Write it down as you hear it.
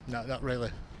No, not really.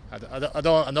 I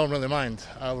don't really mind.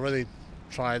 I've already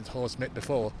tried horse meat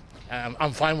before.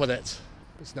 I'm fine with it.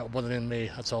 It's not bothering me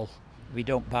at all. We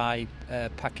don't buy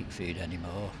packet food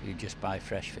anymore, we just buy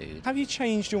fresh food. Have you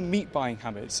changed your meat buying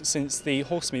habits since the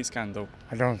horsemeat scandal?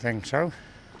 I don't think so.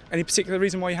 Any particular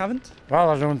reason why you haven't? Well,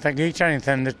 I don't think eat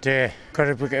anything that could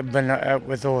have been out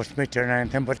with horse meat or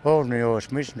anything, but ordinary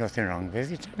horse meat's nothing wrong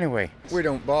with it anyway. We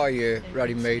don't buy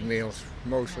ready-made meals,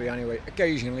 mostly anyway.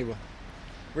 Occasionally,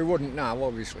 we wouldn't now,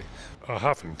 obviously. I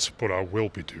haven't, but I will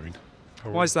be doing.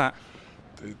 Why is that?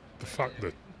 The fact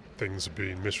that things are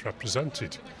being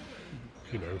misrepresented.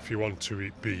 You know, if you want to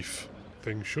eat beef,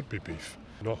 things should be beef,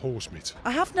 not horse meat.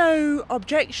 I have no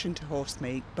objection to horse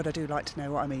meat, but I do like to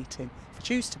know what I'm eating. If I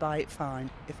choose to buy it, fine.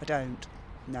 If I don't,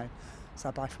 no. So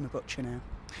I buy from a butcher now.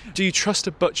 Do you trust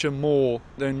a butcher more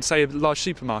than, say, a large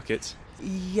supermarket?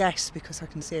 Yes, because I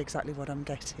can see exactly what I'm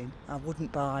getting. I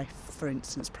wouldn't buy, for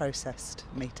instance, processed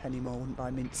meat anymore, wouldn't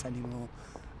buy mince anymore.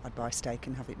 I'd buy steak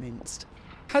and have it minced.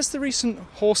 Has the recent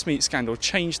horse meat scandal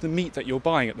changed the meat that you're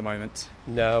buying at the moment?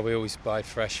 No, we always buy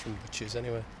fresh from butchers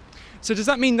anyway. So does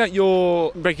that mean that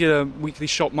your regular weekly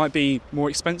shop might be more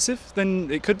expensive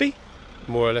than it could be?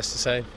 More or less the same.